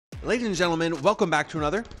Ladies and gentlemen, welcome back to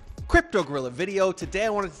another Crypto Gorilla video. Today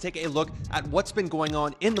I wanted to take a look at what's been going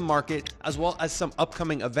on in the market, as well as some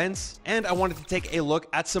upcoming events, and I wanted to take a look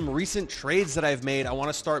at some recent trades that I've made. I want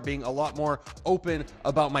to start being a lot more open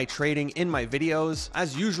about my trading in my videos.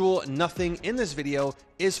 As usual, nothing in this video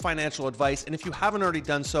is financial advice, and if you haven't already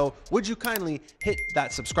done so, would you kindly hit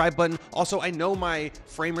that subscribe button? Also, I know my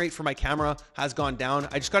frame rate for my camera has gone down.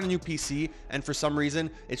 I just got a new PC, and for some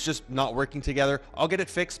reason it's just not working together. I'll get it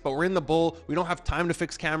fixed, but we're in the bull. We don't have time to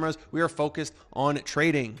fix cameras. We are focused on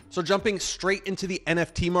trading. So jumping straight into the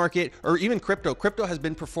NFT market, or even crypto has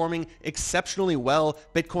been performing exceptionally well.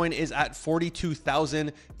 Bitcoin is at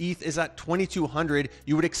 42,000, ETH is at 2,200.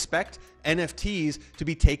 You would expect NFTs to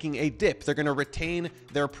be taking a dip. They're going to retain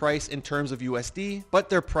their price in terms of USD,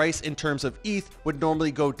 but their price in terms of ETH would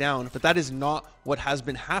normally go down. But that is not what has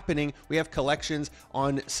been happening. We have collections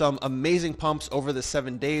on some amazing pumps over the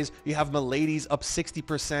 7 days. You have Milady's up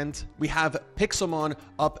 60%. We have Pixelmon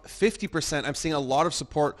up 50%. I'm seeing a lot of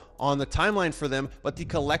support on the timeline for them, but the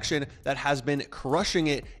collection that has been crushing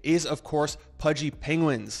it is, of course, Pudgy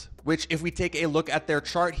Penguins, which, if we take a look at their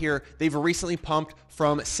chart here, they've recently pumped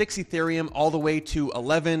from 6 Ethereum all the way to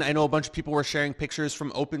 11. I know a bunch of people were sharing pictures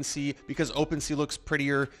from OpenSea because OpenSea looks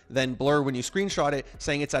prettier than Blur when you screenshot it,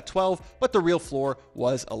 saying it's at 12, but the real floor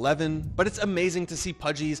was 11. But it's amazing to see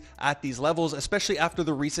Pudgies at these levels, especially after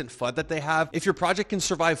the recent FUD that they have. If your project can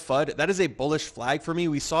survive FUD, that is a bullish flag for me.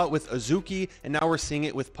 We saw it with Azuki, and now we're seeing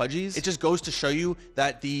it with Pudgies. It just goes to show you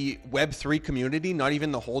that the Web3 community, not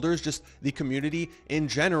even the holders, just the community in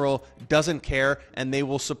general, doesn't care, and they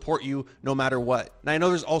will support you no matter what. Now, I know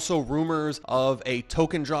there's also rumors of a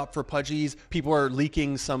token drop for Pudgies. People are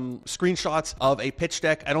leaking some screenshots of a pitch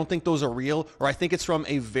deck. I don't think those are real, or I think it's from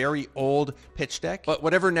a very old pitch deck, but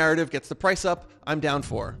whatever narrative gets the price up, I'm down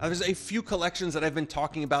for. Now, there's a few collections that I've been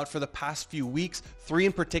talking about for the past few weeks. 3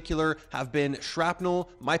 in particular have been Shrapnel,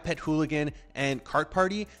 My Pet Hooligan, and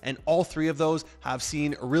Kartparty, and all 3 of those have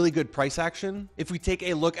seen really good price action. If we take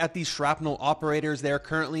a look at these Shrapnel operators, they're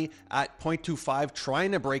currently at 0.25,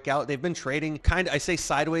 trying to break out. They've been trading I say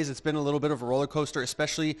sideways. It's been a little bit of a roller coaster,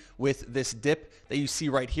 especially with this dip that you see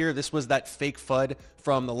right here. This was that fake FUD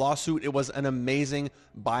from the lawsuit. It was an amazing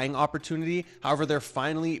buying opportunity. However, they're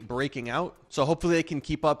finally breaking out. So hopefully they can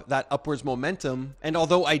keep up that upwards momentum. And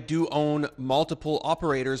although I do own multiple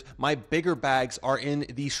operators, my bigger bags are in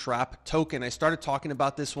the Shrap token. I started talking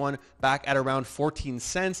about this one back at around 14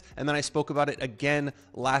 cents. And then I spoke about it again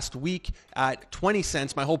last week at 20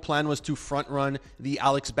 cents. My whole plan was to front run the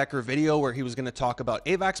Becker video where he was going to talk about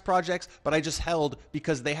AVAX projects, but I just held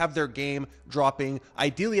because they have their game dropping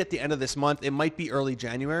ideally at the end of this month. It might be early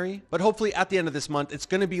January, but hopefully at the end of this month. It's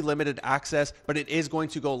going to be limited access, but it is going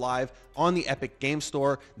to go live on the Epic Game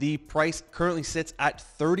Store. The price currently sits at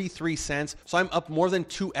 33 cents, so I'm up more than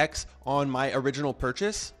 2x on my original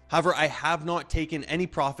purchase. However, I have not taken any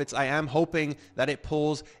profits. I am hoping that it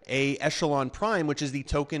pulls a Echelon Prime, which is the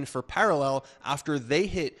token for Parallel, after they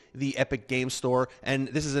hit the Epic Game Store. And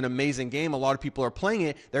this is an amazing game. A lot of people are playing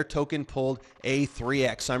it. Their token pulled a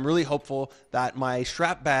 3x. So I'm really hopeful that my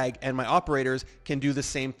Shrap bag and my operators can do the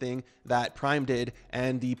same thing that Prime did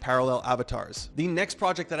and the Parallel avatars. The next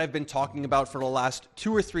project that I've been talking about for the last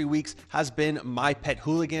 2 or 3 weeks has been My Pet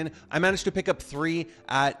Hooligan. I managed to pick up 3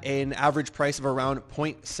 at an average price of around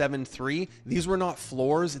 0.73. These were not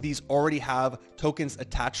floors. These already have tokens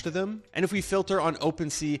attached to them. And if we filter on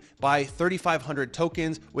OpenSea by 3,500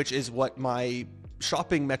 tokens, which is what my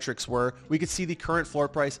shopping metrics were, we could see the current floor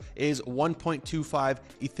price is 1.25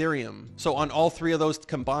 Ethereum. So on all 3 of those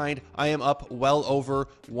combined, I am up well over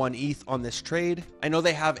 1 ETH on this trade. I know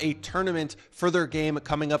they have a tournament for their game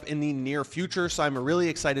coming up in the near future, so I'm really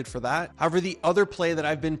excited for that. However, the other play that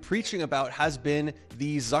I've been preaching about has been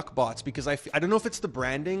the Zuck bots, because I don't know if it's the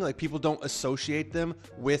branding, like people don't associate them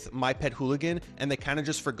with My Pet Hooligan and they kind of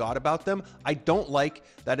just forgot about them. I don't like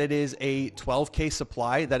that it is a 12K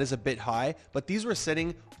supply. That is a bit high, but these were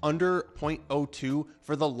sitting under 0.02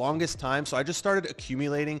 for the longest time. So I just started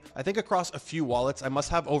accumulating, I think across a few wallets. I must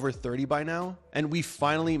have over 30 by now. And we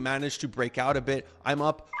finally managed to break out a bit. I'm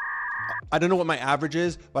up, I don't know what my average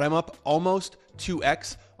is, but I'm up almost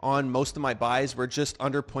 2x on most of my buys. We're just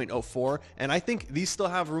under 0.04, and I think these still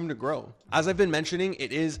have room to grow. As I've been mentioning,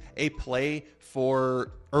 it is a play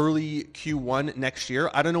for early Q1 next year.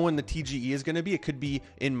 I don't know when the TGE is going to be. It could be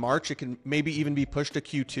in March. It can maybe even be pushed to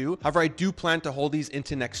Q2. However, I do plan to hold these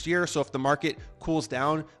into next year. So if the market cools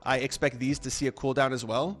down, I expect these to see a cool down as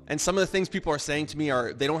well. And some of the things people are saying to me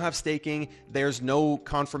are they don't have staking. There's no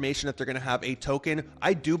confirmation that they're going to have a token.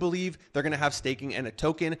 I do believe they're going to have staking and a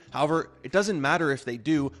token. However, it doesn't matter if they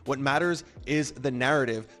do. What matters is the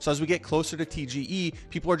narrative. So as we get closer to TGE,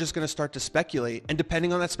 people are just going to start to speculate. And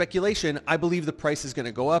depending on that speculation, I believe the price is going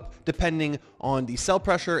to go up. Depending on the sell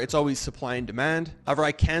pressure, it's always supply and demand. However,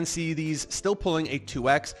 I can see these still pulling a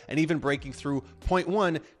 2x and even breaking through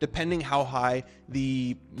 0.1, depending how high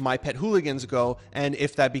the My Pet Hooligans go and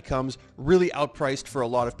if that becomes really outpriced for a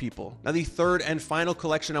lot of people. Now, the third and final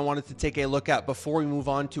collection I wanted to take a look at before we move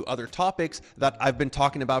on to other topics that I've been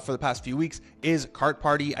talking about for the past few weeks is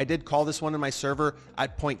Kartparty. I did call this one in my server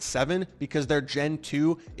at 0.7 because their Gen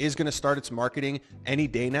 2 is going to start its marketing any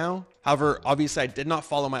day now. However, obviously I did not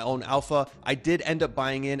follow my own alpha. I did end up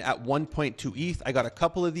buying in at 1.2 ETH. I got a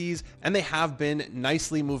couple of these and they have been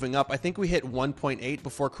nicely moving up. I think we hit 1.8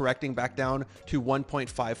 before correcting back down to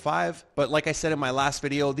 1.55. But like I said in my last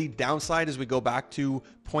video, the downside is we go back to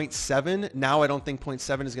 0.7. Now I don't think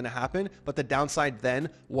 0.7 is going to happen, but the downside then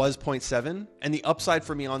was 0.7. And the upside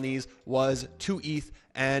for me on these was 2 ETH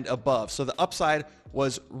and above. So the upside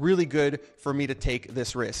was really good for me to take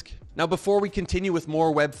this risk. Now, before we continue with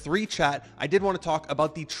more Web3 chat, I did want to talk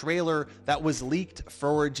about the trailer that was leaked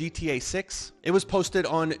for GTA 6. It was posted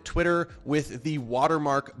on Twitter with the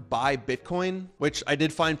watermark "Buy Bitcoin," which I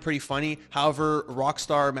did find pretty funny. However,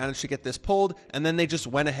 Rockstar managed to get this pulled, and then they just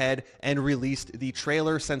went ahead and released the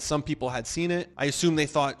trailer since some people had seen it. I assume they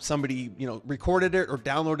thought somebody, recorded it or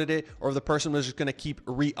downloaded it, or the person was just going to keep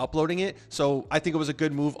re-uploading it. So I think it was a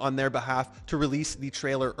good move on their behalf to release the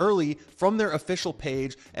trailer early from their official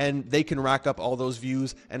page, and they can rack up all those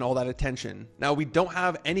views and all that attention. Now, we don't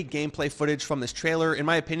have any gameplay footage from this trailer. In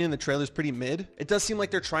my opinion, the trailer is pretty mid. It does seem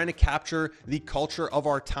like they're trying to capture the culture of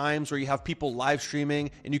our times where you have people live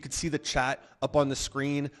streaming and you could see the chat up on the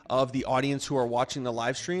screen of the audience who are watching the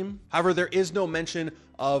live stream. However, there is no mention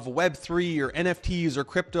of Web3 or NFTs or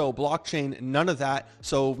crypto, blockchain, none of that.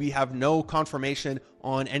 So we have no confirmation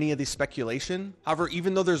on any of the speculation. However,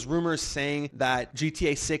 even though there's rumors saying that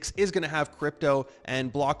GTA 6 is going to have crypto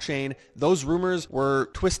and blockchain, those rumors were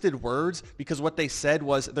twisted words because what they said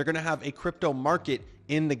was they're going to have a crypto market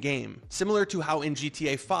in the game. Similar to how in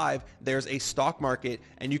GTA 5, there's a stock market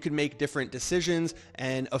and you can make different decisions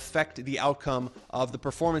and affect the outcome of the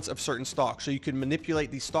performance of certain stocks. So you can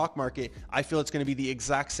manipulate the stock market. I feel it's going to be the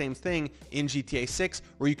exact same thing in GTA 6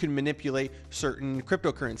 where you can manipulate certain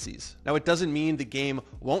cryptocurrencies. Now, it doesn't mean the game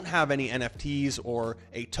won't have any NFTs or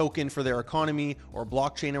a token for their economy or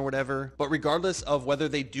blockchain or whatever, but regardless of whether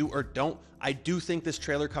they do or don't, I do think this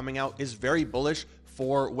trailer coming out is very bullish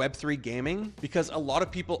for Web3 gaming because a lot of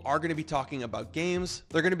people are going to be talking about games.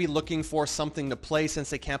 They're going to be looking for something to play since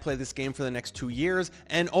they can't play this game for the next 2 years.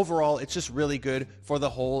 And overall, it's just really good for the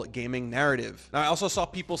whole gaming narrative. Now, I also saw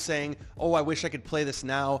people saying, oh, I wish I could play this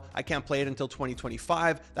now. I can't play it until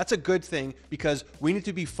 2025. That's a good thing because we need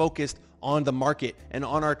to be focused on the market and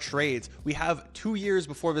on our trades. We have 2 years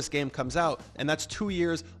before this game comes out, and that's 2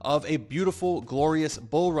 years of a beautiful, glorious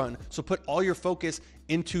bull run. So put all your focus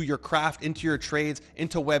into your craft, into your trades,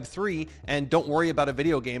 into Web3, and don't worry about a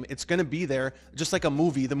video game. It's going to be there just like a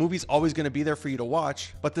movie. The movie's always going to be there for you to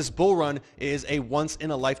watch, but this bull run is a once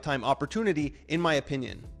in a lifetime opportunity, in my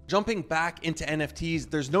opinion. Jumping back into NFTs,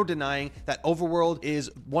 there's no denying that Overworld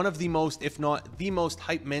is one of the most, if not the most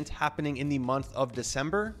hype mint happening in the month of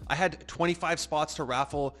December. I had 25 spots to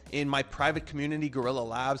raffle in my private community, Guerrilla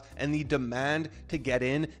Labs, and the demand to get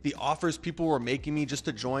in, the offers people were making me just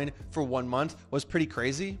to join for 1 month was pretty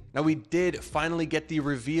crazy. Now, we did finally get the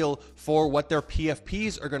reveal for what their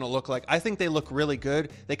PFPs are going to look like. I think they look really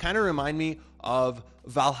good. They kind of remind me of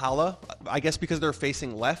Valhalla, I guess because they're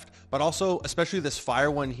facing left, but also especially this fire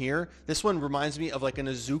one here. This one reminds me of like an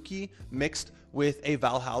Azuki mixed with a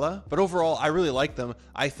Valhalla, but overall I really like them.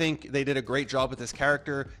 I think they did a great job with this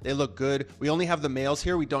character. They look good. We only have the males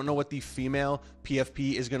here. We don't know what the female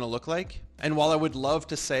PFP is going to look like. And while I would love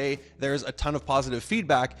to say there's a ton of positive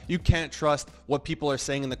feedback, you can't trust what people are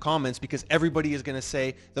saying in the comments because everybody is going to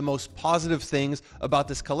say the most positive things about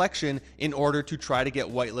this collection in order to try to get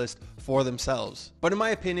whitelist for themselves. But in my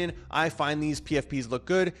opinion, I find these PFPs look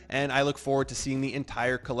good and I look forward to seeing the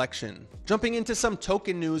entire collection. Jumping into some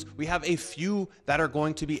token news, we have a few that are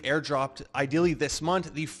going to be airdropped ideally this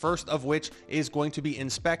month, the first of which is going to be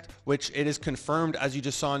Inspect, which it is confirmed, as you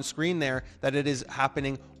just saw on screen there, that it is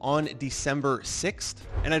happening on December 6th.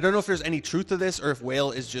 And I don't know if there's any truth to this or if Whale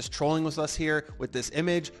is just trolling with us here with this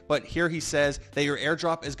image, but here he says that your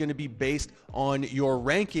airdrop is going to be based on your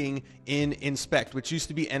ranking in Inspect, which used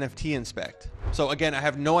to be NFT Inspect. So again, I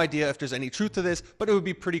have no idea if there's any truth to this, but it would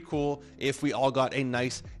be pretty cool if we all got a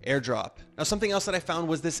nice airdrop. Now, something else that I found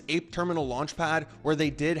was this Ape Terminal Launchpad, where they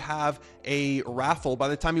did have a raffle. By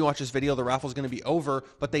the time you watch this video, the raffle is going to be over,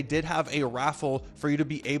 but they did have a raffle for you to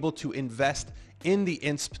be able to invest in the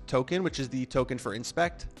insp token, which is the token for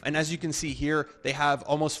Inspect. And as you can see here, they have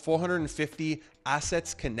almost 450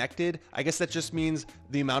 assets connected. I guess that just means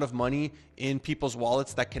the amount of money in people's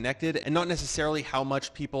wallets that connected, and not necessarily how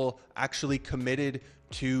much people actually committed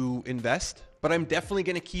to invest. But I'm definitely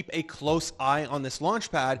going to keep a close eye on this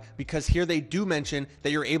Launchpad, because here they do mention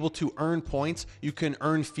that you're able to earn points. You can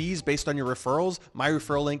earn fees based on your referrals. My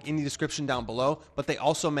referral link in the description down below. But they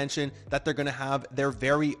also mention that they're going to have their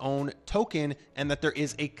very own token and that there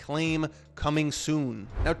is a claim coming soon.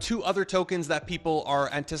 Now, two other tokens that people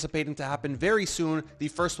are anticipating to happen very soon. The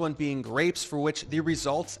first one being Grapes, for which the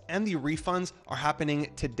results and the refunds are happening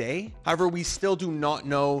today. However, we still do not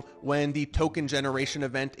know when the token generation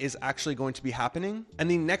event is actually going to be happening. And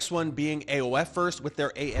the next one being AOFverse with their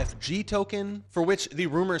AFG token, for which the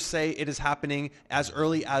rumors say it is happening as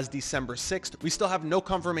early as December 6th. We still have no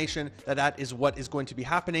confirmation that that is what is going to be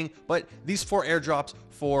happening, but these 4 airdrops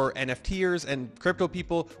for NFTers and crypto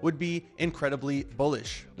people would be incredibly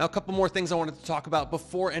bullish. Now, a couple more things I wanted to talk about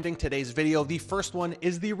before ending today's video. The first one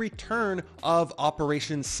is the return of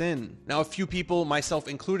OperationSIN. Now, a few people, myself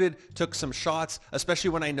included, took some shots,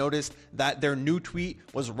 especially when I noticed that their new tweet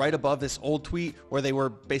was right above this old tweet where they were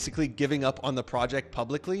basically giving up on the project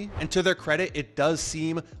publicly. And to their credit, it does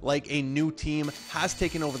seem like a new team has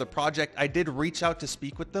taken over the project. I did reach out to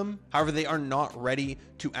speak with them. However, they are not ready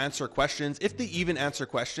to answer questions, if they even answer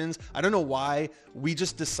questions. I don't know why we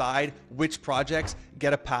just decide which projects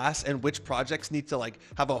get a pass and which projects need to like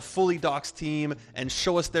have a fully doxed team and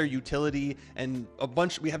show us their utility and a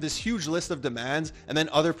bunch. We have this huge list of demands, and then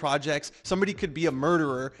other projects, somebody could be a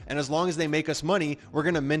murderer, and as long as they make us money, we're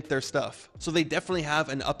going to mint their stuff. So they definitely have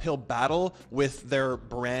an uphill battle with their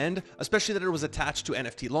brand, especially that it was attached to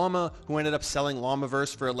NFT Llama, who ended up selling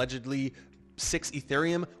Llamaverse for allegedly 6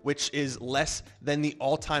 Ethereum, which is less than the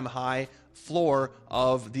all-time high floor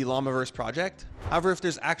of the Llamaverse project. However, if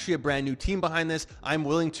there's actually a brand new team behind this, I'm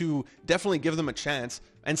willing to definitely give them a chance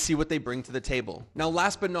and see what they bring to the table. Now,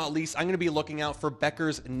 last but not least, I'm going to be looking out for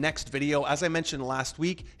Becker's next video. As I mentioned last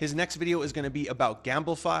week, his next video is going to be about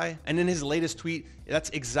GambleFi. And in his latest tweet,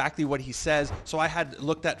 that's exactly what he says. So I had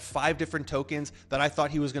looked at 5 different tokens that I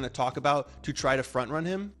thought he was going to talk about to try to front run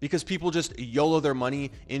him, because people just YOLO their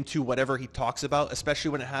money into whatever he talks about,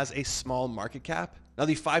 especially when it has a small market cap. Now,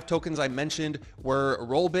 the 5 tokens I mentioned were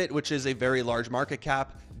Rollbit, which is a very large market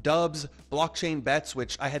cap, Dubs, Blockchain Bets,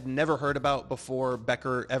 which I had never heard about before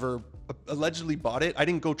Becker ever allegedly bought it. I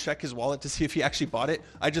didn't go check his wallet to see if he actually bought it.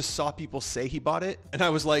 I just saw people say he bought it, and I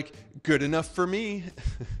was like, good enough for me.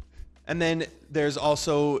 And then there's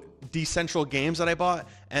also Decentral Games that I bought.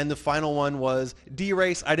 And the final one was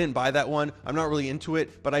D-Race. I didn't buy that one. I'm not really into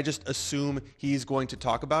it, but I just assume he's going to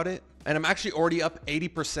talk about it. And I'm actually already up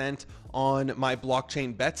 80% on my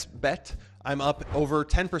Blockchain Bets bet. I'm up over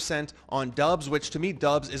 10% on Dubs, which to me,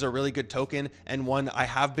 Dubs is a really good token and one I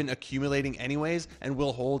have been accumulating anyways and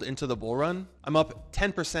will hold into the bull run. I'm up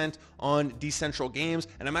 10% on Decentral Games,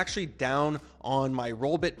 and I'm actually down on my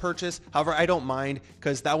Rollbit purchase. However, I don't mind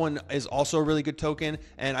because that one is also a really good token,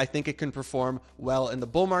 and I think it can perform well in the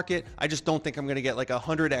bull market. I just don't think I'm going to get like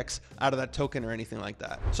 100x out of that token or anything like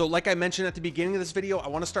that. So like I mentioned at the beginning of this video, I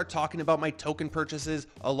want to start talking about my token purchases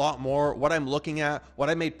a lot more, what I'm looking at, what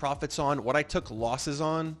I made profits on, what I took losses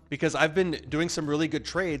on, because I've been doing some really good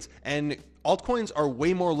trades, and altcoins are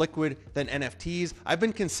way more liquid than NFTs. I've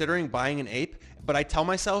been considering buying an Ape, but I tell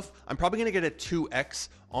myself I'm probably going to get a 2x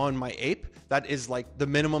on my Ape. That is like the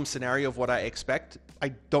minimum scenario of what I expect. I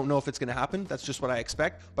don't know if it's going to happen. That's just what I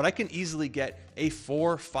expect, but I can easily get a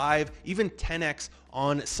 4, 5, even 10x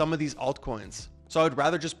on some of these altcoins. So I would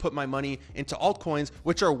rather just put my money into altcoins,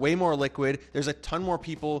 which are way more liquid. There's a ton more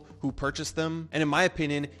people who purchase them. And in my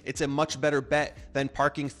opinion, it's a much better bet than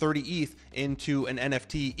parking 30 ETH into an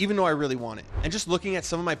NFT, even though I really want it. And just looking at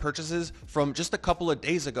some of my purchases from just a couple of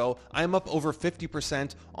days ago, I'm up over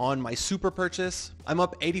 50% on my super purchase. I'm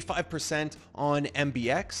up 85% on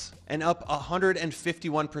MBX and up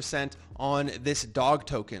 151% on this dog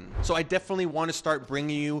token. So I definitely want to start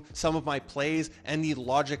bringing you some of my plays and the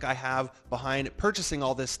logic I have behind purchasing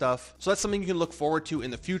all this stuff. So that's something you can look forward to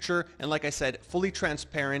in the future. And like I said, fully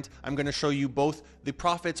transparent. I'm going to show you both the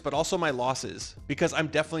profits, but also my losses, because I'm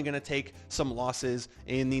definitely going to take some losses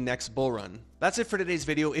in the next bull run. That's it for today's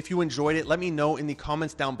video. If you enjoyed it, let me know in the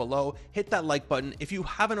comments down below. Hit that like button. If you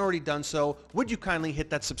haven't already done so, would you kindly hit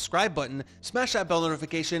that subscribe button, smash that bell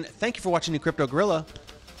notification. Thank you for watching the Crypto Gorilla.